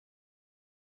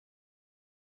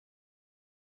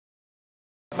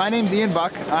My name's Ian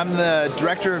Buck. I'm the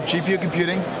Director of GPU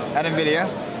Computing at Nvidia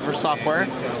for software.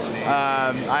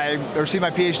 I received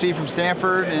my PhD from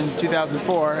Stanford in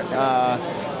 2004.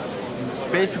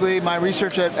 Basically, my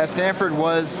research at Stanford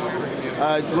was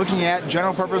looking at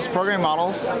general purpose programming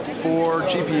models for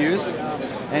GPUs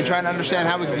and trying to understand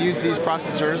how we could use these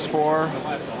processors for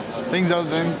things other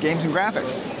than games and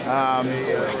graphics.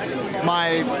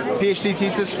 My PhD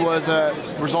thesis was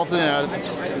resulted in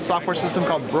a software system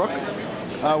called Brook,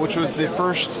 which was the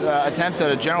first attempt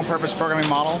at a general purpose programming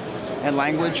model and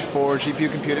language for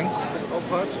GPU computing.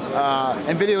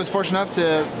 Nvidia was fortunate enough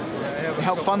to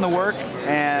help fund the work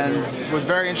and was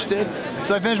very interested.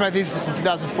 So I finished my thesis in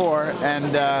 2004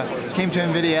 and came to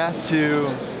Nvidia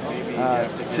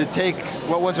to take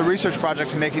what was a research project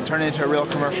to make it turn into a real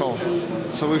commercial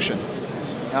solution.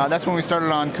 That's when we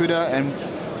started on CUDA, and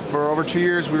for over 2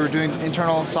 years we were doing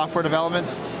internal software development,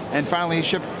 and finally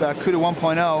shipped CUDA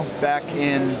 1.0 back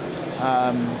in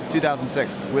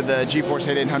 2006 with the GeForce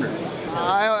 8800.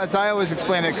 As I always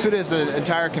explain it, CUDA is an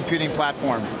entire computing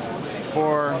platform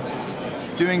for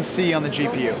doing C on the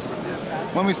GPU.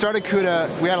 When we started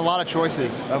CUDA, we had a lot of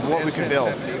choices of what we could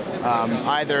build.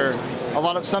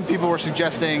 Some people were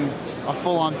suggesting a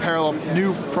full-on parallel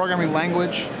new programming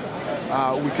language.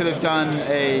 We could have done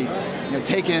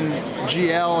taken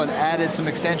GL and added some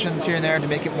extensions here and there to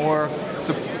make it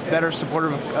better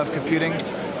supportive of computing.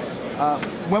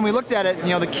 When we looked at it,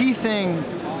 the key thing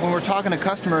when we're talking to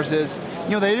customers is,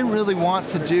 they didn't really want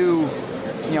to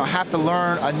have to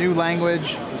learn a new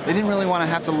language. They didn't really want to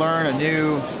have to learn a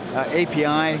new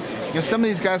API. Some of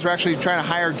these guys were actually trying to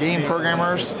hire game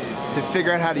programmers to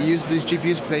figure out how to use these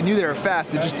GPUs because they knew they were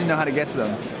fast, they just didn't know how to get to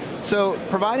them. So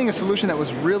providing a solution that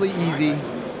was really easy,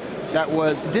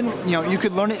 you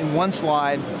could learn it in one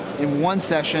slide, in one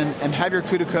session, and have your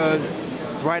CUDA code,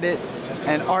 write it,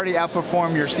 and already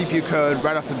outperform your CPU code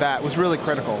right off the bat was really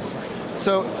critical.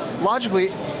 So logically,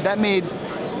 that made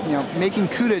making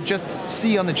CUDA just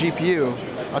C on the GPU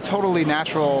a totally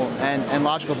natural and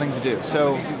logical thing to do.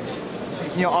 So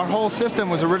our whole system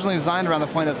was originally designed around the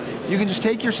point of you can just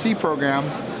take your C program,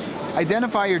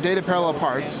 identify your data parallel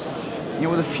parts,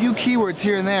 with a few keywords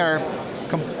here and there,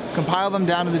 compile them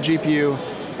down to the GPU,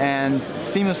 and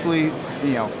seamlessly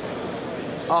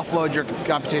offload your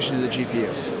computation to the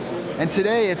GPU. And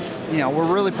today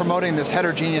we're really promoting this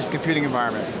heterogeneous computing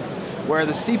environment where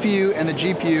the CPU and the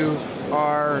GPU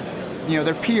are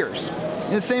they're peers.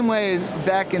 In the same way,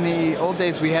 back in the old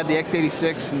days, we had the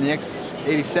x86 and the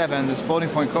x87, this floating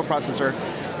point coprocessor.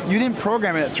 You didn't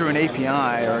program it through an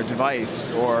API or a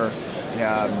device or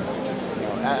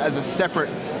as a separate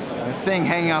thing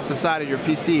hanging off the side of your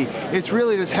PC. It's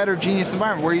really this heterogeneous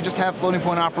environment where you just have floating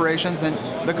point operations, and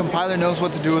the compiler knows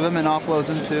what to do with them and offloads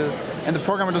them and the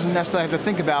programmer doesn't necessarily have to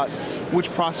think about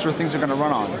which processor things are going to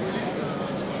run on.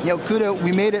 CUDA,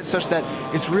 we made it such that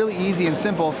it's really easy and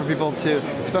simple for people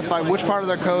to specify which part of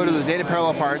their code are the data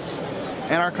parallel parts,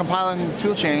 and our compiling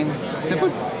toolchain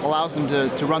simply allows them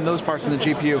to run those parts in the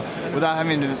GPU without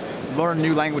having to learn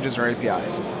new languages or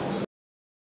APIs.